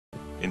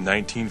In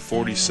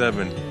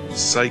 1947,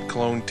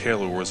 Cyclone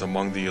Taylor was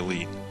among the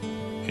elite.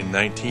 In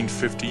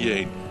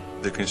 1958,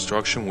 the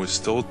construction was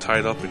still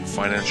tied up in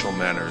financial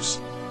matters.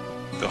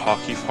 The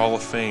Hockey Hall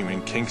of Fame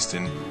in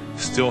Kingston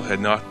still had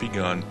not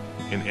begun,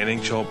 and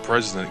NHL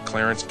President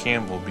Clarence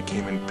Campbell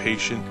became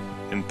impatient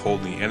and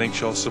pulled the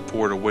NHL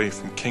support away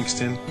from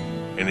Kingston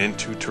and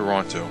into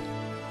Toronto.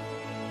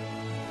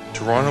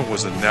 Toronto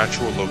was a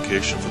natural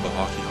location for the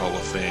Hockey Hall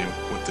of Fame,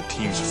 with the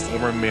team's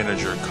former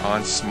manager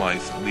Conn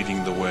Smythe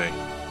leading the way.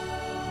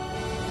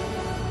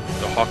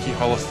 The Hockey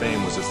Hall of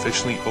Fame was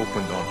officially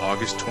opened on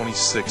August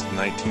 26,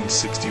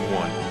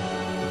 1961.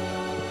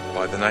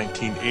 By the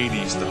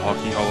 1980s, the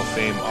Hockey Hall of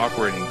Fame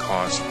operating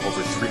cost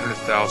over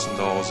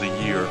 $300,000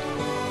 a year,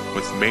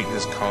 with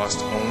maintenance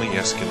costs only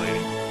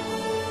escalating.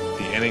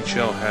 The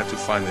NHL had to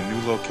find a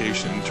new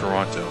location in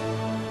Toronto.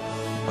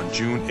 On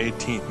June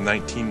 18,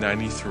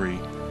 1993,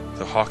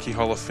 the Hockey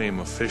Hall of Fame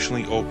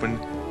officially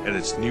opened at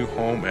its new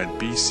home at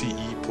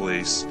BCE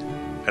Place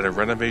at a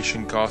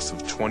renovation cost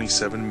of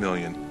 $27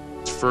 million.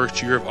 Its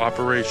first year of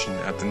operation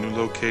at the new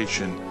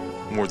location,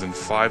 more than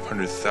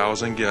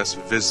 500,000 guests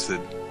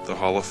visited the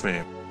Hall of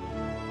Fame.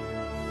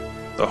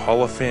 The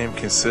Hall of Fame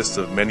consists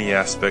of many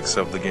aspects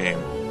of the game.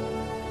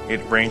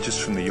 It ranges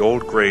from the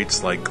old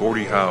greats like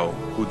Gordie Howe,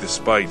 who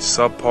despite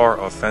subpar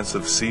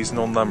offensive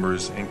seasonal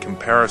numbers in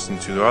comparison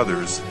to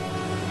others,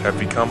 have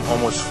become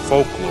almost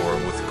folklore,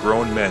 with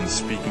grown men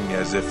speaking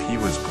as if he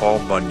was Paul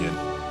Bunyan.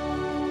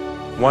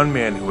 One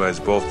man who has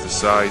both the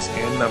size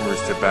and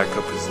numbers to back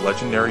up his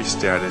legendary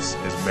status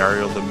is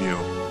Mario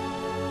Lemieux,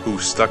 who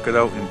stuck it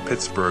out in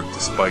Pittsburgh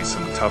despite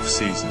some tough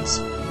seasons.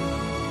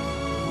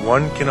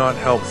 One cannot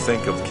help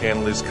think of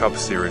Canada's Cup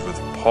Series with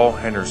Paul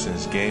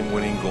Henderson's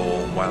game-winning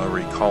goal while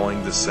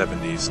recalling the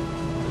 70s.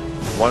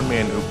 One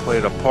man who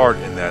played a part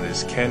in that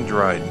is Ken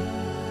Dryden.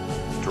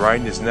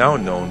 Dryden is now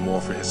known more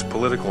for his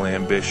political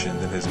ambition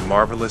than his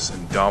marvelous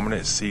and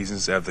dominant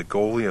seasons as the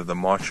goalie of the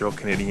Montreal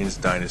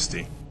Canadiens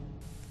dynasty.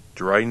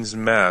 Dryden's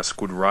mask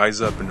would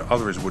rise up and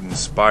others would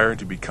inspire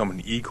to become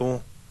an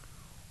eagle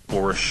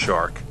or a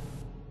shark.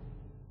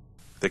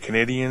 The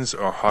Canadiens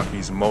are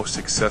hockey's most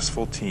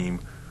successful team,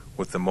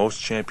 with the most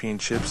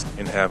championships,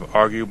 and have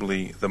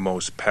arguably the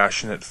most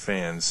passionate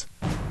fans.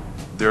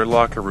 Their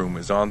locker room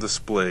is on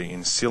display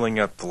in sealing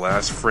up the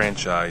last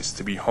franchise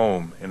to be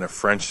home in a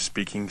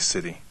French-speaking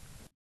city.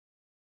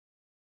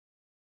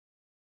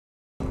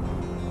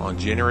 On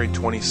January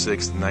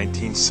 26,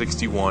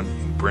 1961,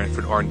 in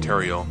Brantford,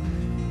 Ontario,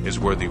 is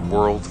where the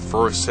world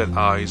first set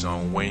eyes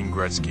on Wayne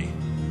Gretzky.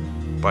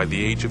 By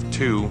the age of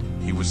 2,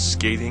 he was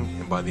skating,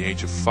 and by the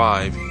age of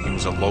 5, he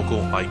was a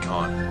local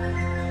icon.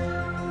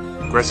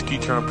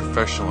 Gretzky turned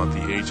professional at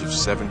the age of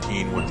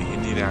 17 with the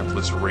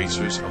Indianapolis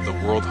Racers of the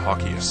World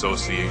Hockey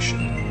Association.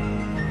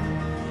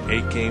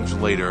 8 games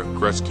later,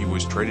 Gretzky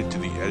was traded to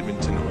the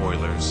Edmonton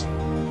Oilers.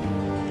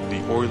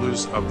 The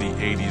Oilers of the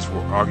 80s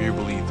were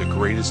arguably the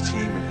greatest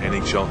team in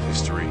NHL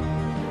history.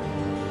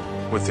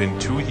 Within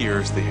 2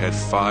 years, they had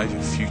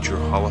 5 future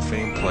Hall of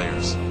Fame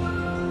players.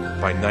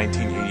 By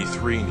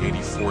 1983 and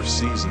 84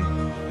 season,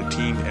 the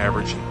team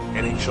averaged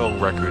an NHL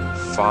record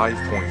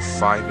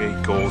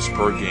 5.58 goals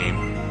per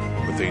game,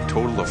 with a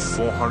total of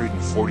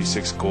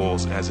 446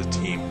 goals as a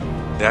team.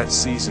 That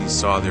season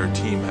saw their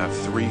team have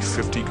 3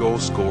 50-goal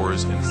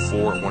scorers and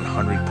 4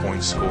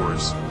 100-point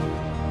scorers.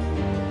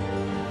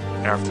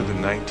 After the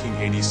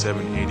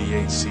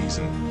 1987-88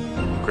 season,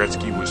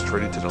 Gretzky was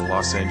traded to the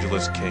Los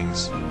Angeles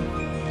Kings.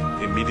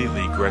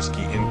 Immediately,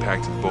 Gretzky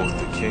impacted both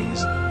the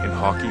Kings and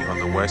hockey on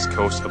the west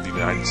coast of the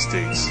United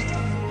States.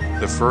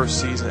 The first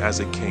season as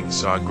a King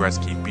saw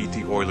Gretzky beat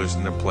the Oilers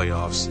in the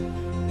playoffs,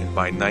 and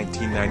by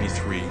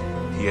 1993,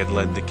 he had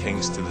led the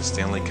Kings to the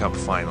Stanley Cup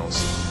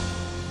Finals.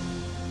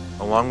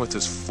 Along with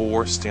his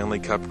 4 Stanley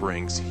Cup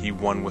rings he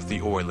won with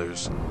the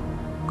Oilers,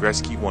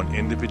 Gretzky won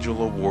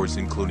individual awards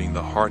including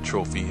the Hart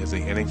Trophy as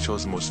the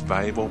NHL's most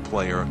valuable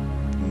player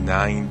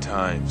 9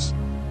 times,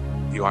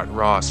 the Art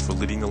Ross for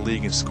leading the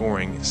league in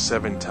scoring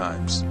 7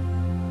 times.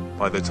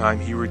 By the time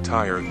he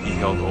retired, he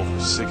held over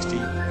 60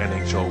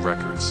 NHL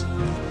records.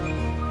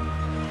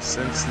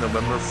 Since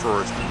November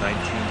 1st,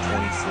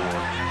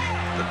 1924,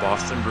 the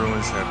Boston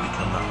Bruins have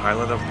become the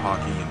highlight of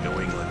hockey in New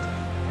England.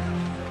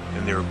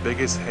 In their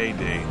biggest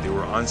heyday, they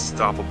were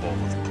unstoppable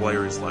with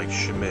players like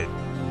Schmidt,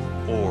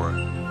 Orr,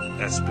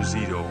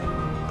 Esposito,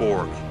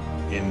 Bourque,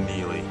 and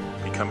Neely,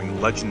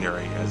 becoming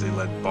legendary as they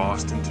led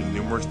Boston to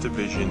numerous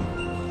division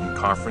and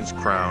conference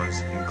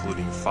crowns,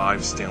 including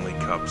 5 Stanley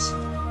Cups.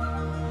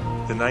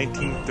 The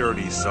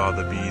 1930s saw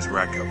the Bees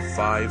rack up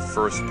 5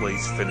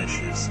 first-place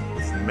finishes,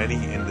 with many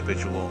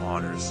individual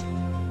honors.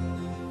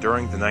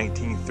 During the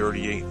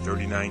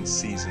 1938-39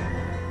 season,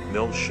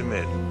 Milt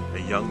Schmidt,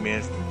 a young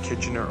man from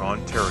Kitchener,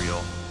 Ontario,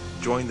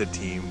 joined the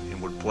team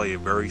and would play a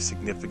very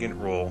significant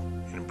role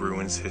in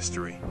Bruins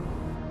history.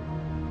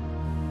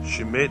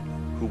 Schmidt,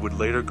 who would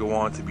later go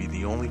on to be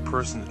the only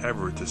person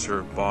ever to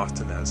serve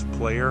Boston as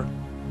player,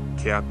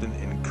 captain,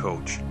 and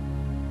coach.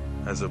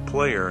 As a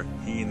player,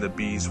 he and the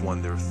Bees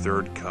won their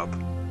 3rd cup.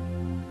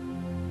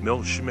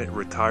 Milt Schmidt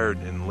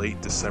retired in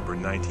late December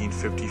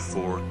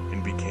 1954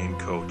 and became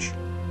coach.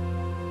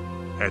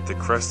 At the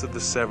crest of the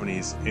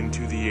 70s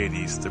into the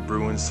 80s, the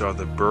Bruins saw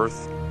the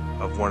birth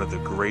of one of the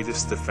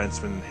greatest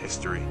defensemen in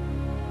history.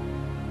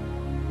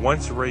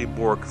 Once Ray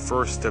Bourque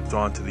first stepped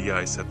onto the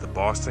ice at the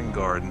Boston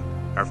Garden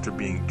after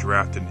being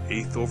drafted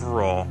 8th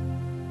overall,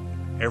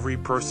 every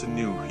person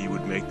knew he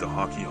would make the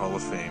Hockey Hall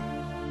of Fame.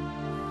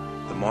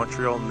 The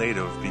Montreal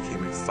native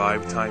became a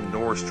 5-time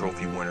Norris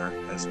Trophy winner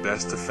as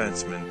best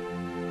defenseman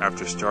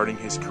after starting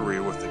his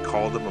career with the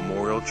Calder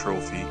Memorial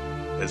Trophy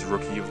as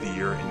Rookie of the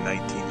Year in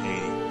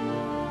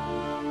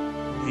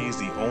 1980. He is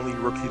the only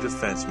rookie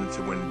defenseman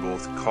to win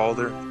both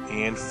Calder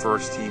and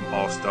first-team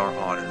All-Star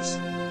honors.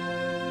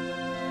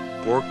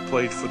 Bourque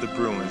played for the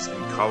Bruins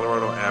and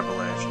Colorado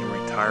Avalanche and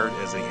retired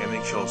as the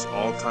NHL's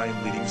all-time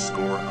leading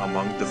scorer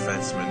among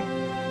defensemen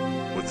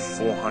with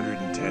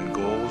 410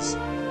 goals,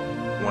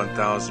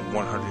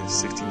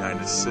 1,169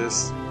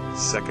 assists,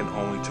 second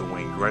only to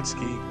Wayne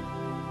Gretzky,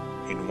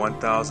 and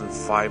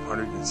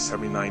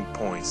 1,579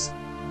 points,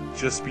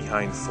 just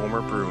behind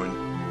former Bruin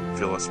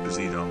Phil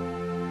Esposito.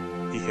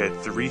 He had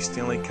 3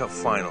 Stanley Cup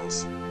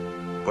Finals,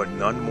 but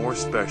none more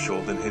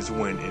special than his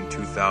win in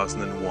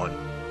 2001.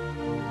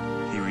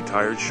 He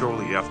retired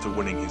shortly after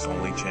winning his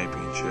only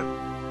championship.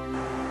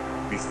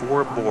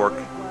 Before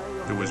Bourque,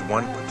 there was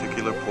one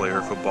particular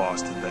player for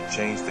Boston that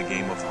changed the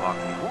game of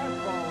hockey.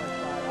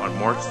 On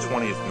March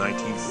 20th,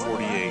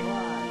 1948,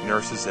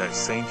 nurses at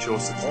St.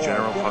 Joseph's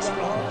General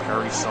Hospital in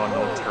Parry Sound,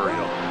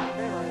 Ontario,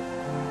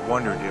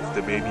 wondered if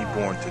the baby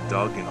born to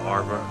Doug and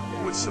Arva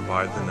would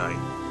survive the night.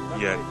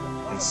 Yet,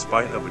 in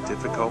spite of a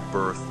difficult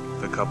birth,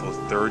 the couple's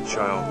 3rd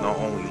child not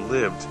only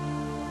lived,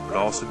 but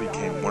also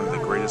became one of the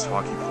greatest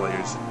hockey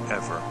players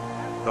ever.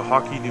 The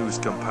Hockey News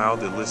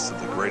compiled a list of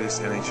the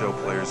greatest NHL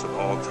players of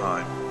all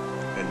time,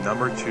 and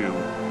number 2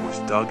 was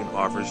Doug and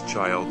Arva's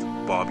child,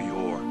 Bobby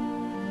Orr.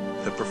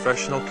 The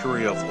professional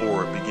career of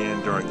Orr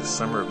began during the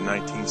summer of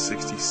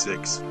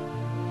 1966,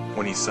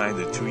 when he signed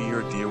a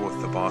 2-year deal with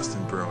the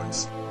Boston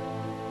Bruins.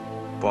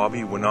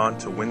 Bobby went on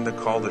to win the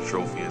Calder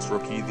Trophy as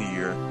Rookie of the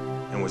Year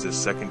and was a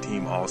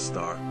second-team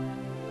All-Star.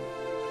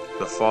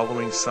 The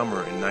following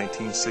summer in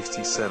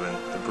 1967,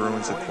 the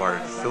Bruins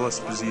acquired Phil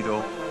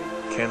Esposito,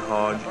 Ken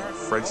Hodge, and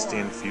Fred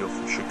Stanfield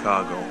from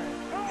Chicago,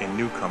 and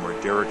newcomer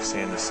Derek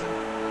Sanderson.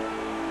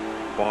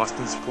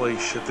 Boston's play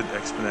shifted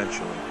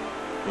exponentially.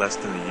 Less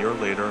than a year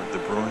later, the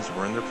Bruins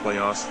were in the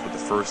playoffs for the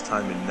first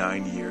time in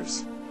 9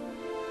 years.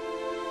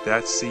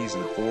 That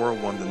season, Orr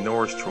won the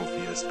Norris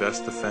Trophy as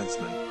best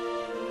defenseman,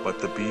 but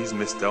the Bees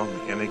missed out on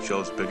the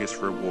NHL's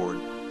biggest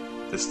reward,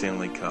 the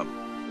Stanley Cup.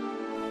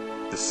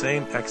 The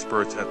same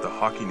experts at the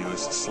Hockey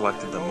News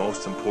selected the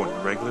most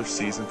important regular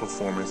season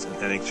performance in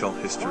NHL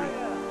history.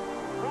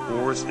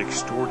 Orr's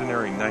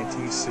extraordinary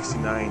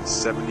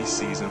 1969-70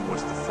 season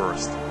was the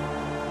first.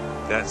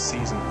 That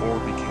season, Orr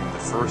became the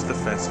first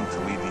defenseman to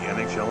lead the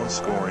NHL in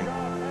scoring,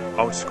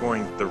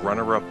 outscoring the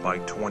runner-up by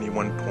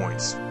 21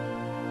 points.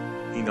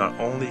 He not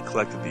only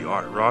collected the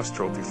Art Ross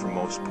Trophy for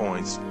most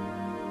points,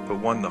 but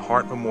won the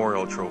Hart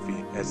Memorial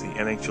Trophy as the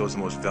NHL's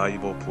most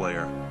valuable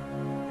player,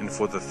 and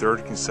for the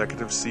 3rd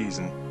consecutive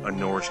season, a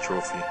Norris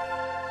Trophy.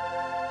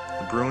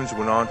 The Bruins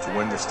went on to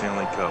win the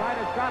Stanley Cup,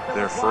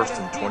 their first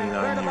in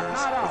 29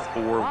 years, with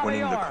Orr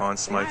winning the Conn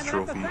Smythe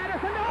Trophy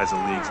as the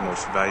league's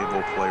most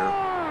valuable player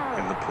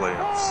in the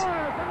playoffs.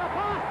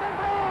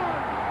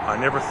 "I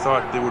never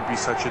thought there would be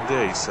such a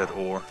day," said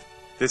Orr.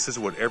 "This is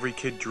what every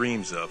kid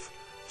dreams of,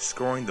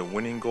 scoring the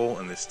winning goal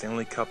in the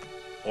Stanley Cup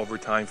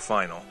overtime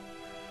final.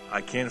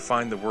 I can't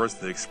find the words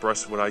to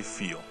express what I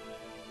feel."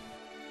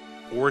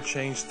 Orr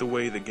changed the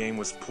way the game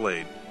was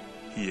played.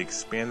 He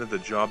expanded the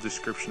job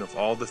description of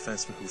all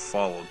defensemen who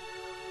followed.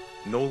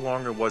 No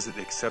longer was it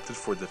accepted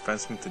for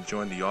defensemen to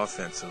join the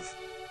offensive.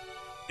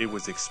 It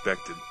was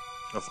expected,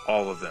 of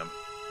all of them,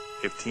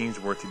 if teams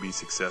were to be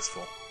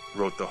successful,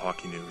 wrote the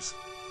Hockey News.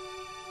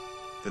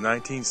 The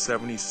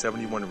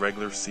 1970-71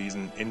 regular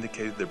season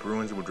indicated the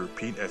Bruins would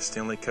repeat as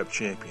Stanley Cup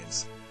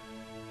champions.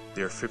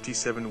 Their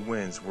 57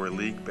 wins were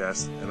league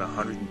best at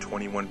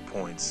 121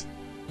 points.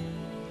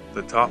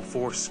 The top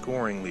 4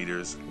 scoring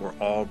leaders were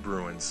all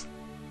Bruins.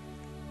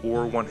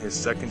 Orr won his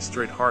 2nd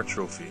straight Hart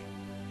Trophy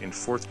and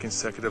 4th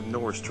consecutive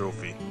Norris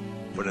Trophy,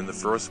 but in the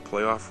first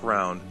playoff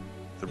round,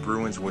 the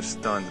Bruins were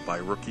stunned by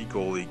rookie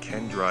goalie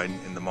Ken Dryden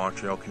and the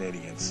Montreal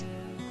Canadiens,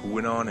 who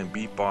went on and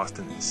beat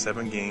Boston in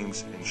 7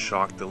 games and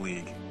shocked the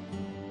league.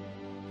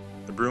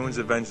 The Bruins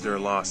avenged their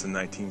loss in the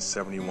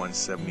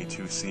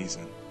 1971-72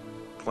 season.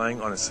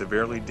 Playing on a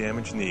severely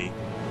damaged knee,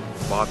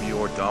 Bobby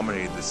Orr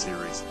dominated the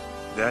series.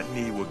 That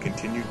knee would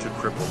continue to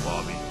cripple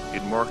Bobby.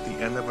 It marked the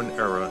end of an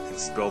era and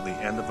spelled the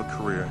end of a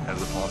career as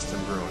a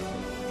Boston Bruin.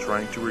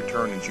 Trying to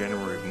return in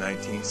January of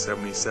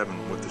 1977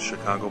 with the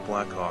Chicago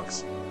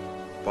Blackhawks,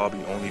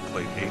 Bobby only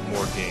played 8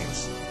 more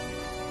games.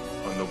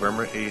 On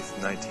November 8,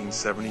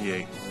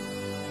 1978,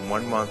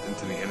 1 month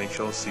into the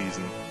NHL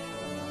season,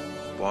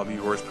 Bobby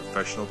Orr's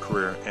professional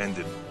career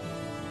ended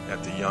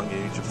at the young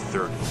age of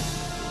 30.